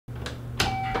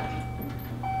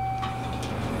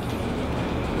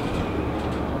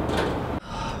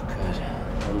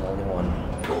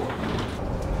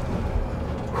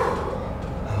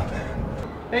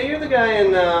the guy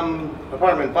in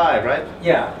apartment 5, right?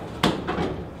 Yeah.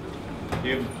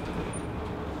 You...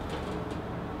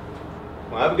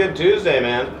 Well, have a good Tuesday,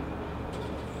 man.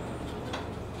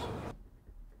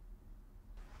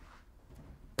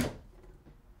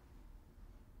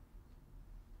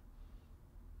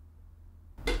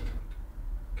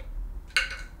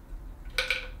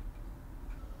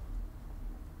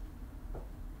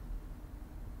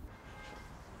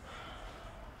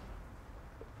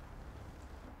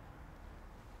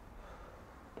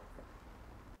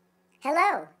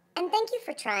 Hello, and thank you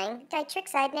for trying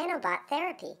Ditrixide Nanobot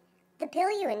Therapy. The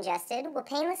pill you ingested will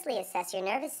painlessly assess your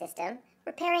nervous system,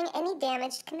 repairing any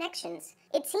damaged connections.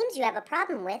 It seems you have a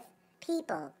problem with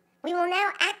people. We will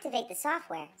now activate the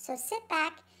software, so sit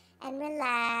back and relax.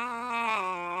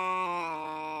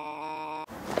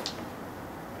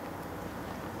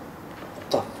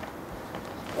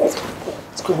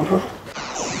 What's going on?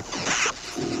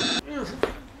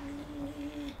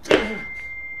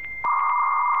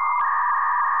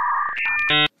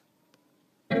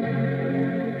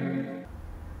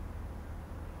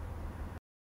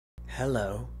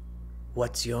 Hello.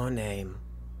 What's your name?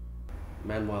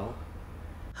 Manuel.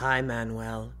 Hi,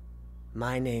 Manuel.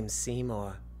 My name's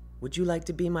Seymour. Would you like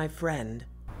to be my friend?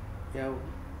 Yeah,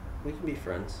 we can be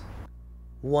friends.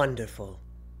 Wonderful.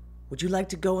 Would you like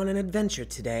to go on an adventure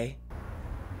today?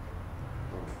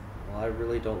 Well, I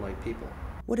really don't like people.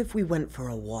 What if we went for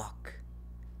a walk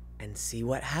and see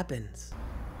what happens?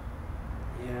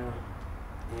 Yeah,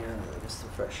 I guess the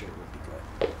fresh air would be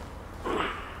good.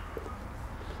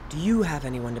 Do you have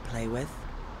anyone to play with?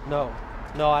 No,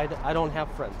 I don't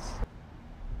have friends.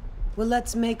 Well,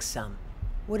 let's make some.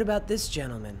 What about this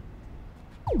gentleman?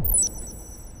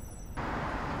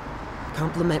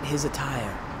 Compliment his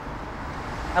attire.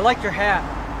 I like your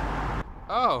hat.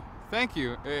 Oh, thank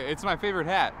you. It's my favorite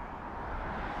hat.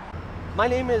 My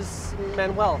name is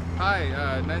Manuel.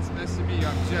 Hi, nice to meet you.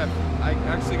 I'm Jeff. I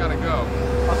actually gotta go.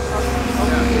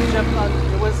 Okay, Jeff,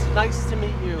 it was nice to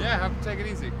meet you. Yeah, take it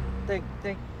easy. Thank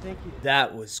you.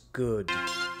 That was good.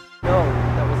 No,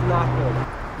 that was not good.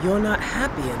 You're not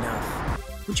happy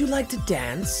enough. Would you like to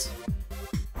dance?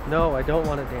 No, I don't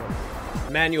want to dance.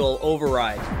 Manual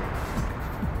override.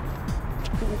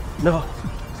 No.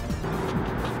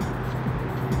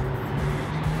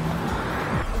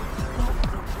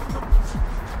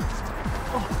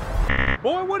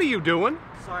 Boy, what are you doing?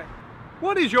 Sorry.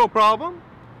 What is your problem?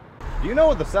 Do you know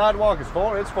what the sidewalk is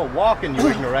for? It's for walking, you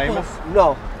ignoramus.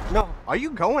 No. Are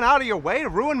you going out of your way to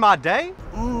ruin my day?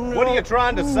 No. What are you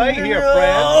trying to say here,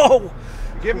 friend? You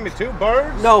giving me 2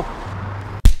 birds? No.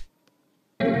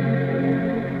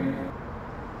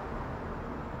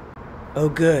 Oh,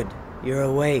 good. You're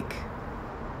awake.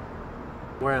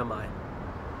 Where am I?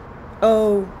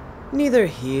 Oh, neither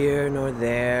here nor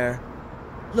there.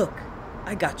 Look,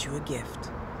 I got you a gift.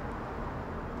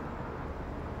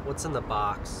 What's in the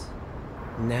box?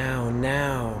 Now.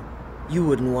 You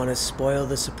wouldn't want to spoil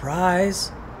the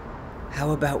surprise. How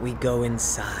about we go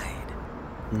inside?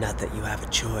 Not that you have a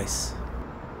choice.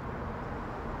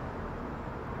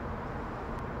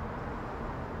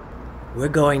 We're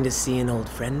going to see an old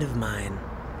friend of mine.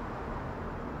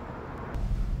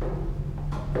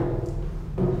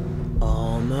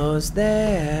 Almost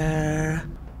there.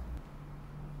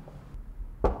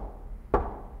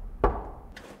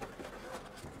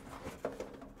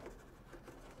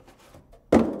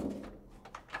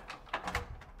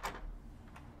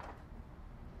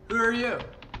 Who are you?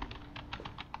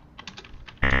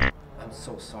 I'm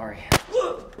so sorry.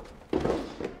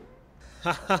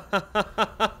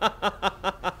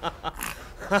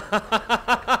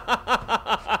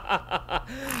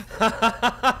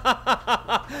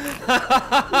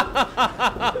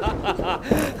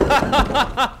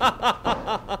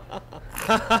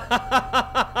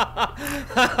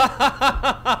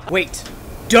 Wait,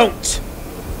 don't!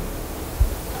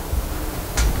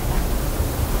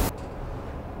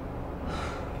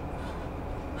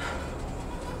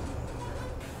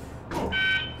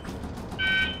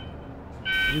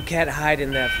 You can't hide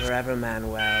in there forever,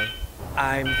 Manuel.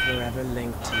 I'm forever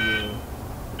linked to you.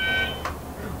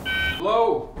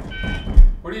 Hello?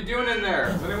 What are you doing in there?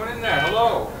 Is anyone in there?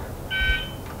 Hello?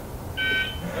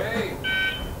 Hey!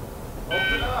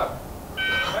 Open up!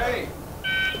 Hey!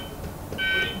 What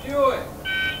are you doing?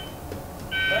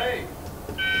 Hey!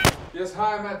 Yes,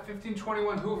 hi, I'm at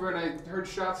 1521 Hoover and I heard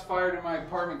shots fired in my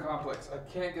apartment complex. I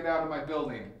can't get out of my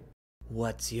building.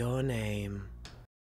 What's your name?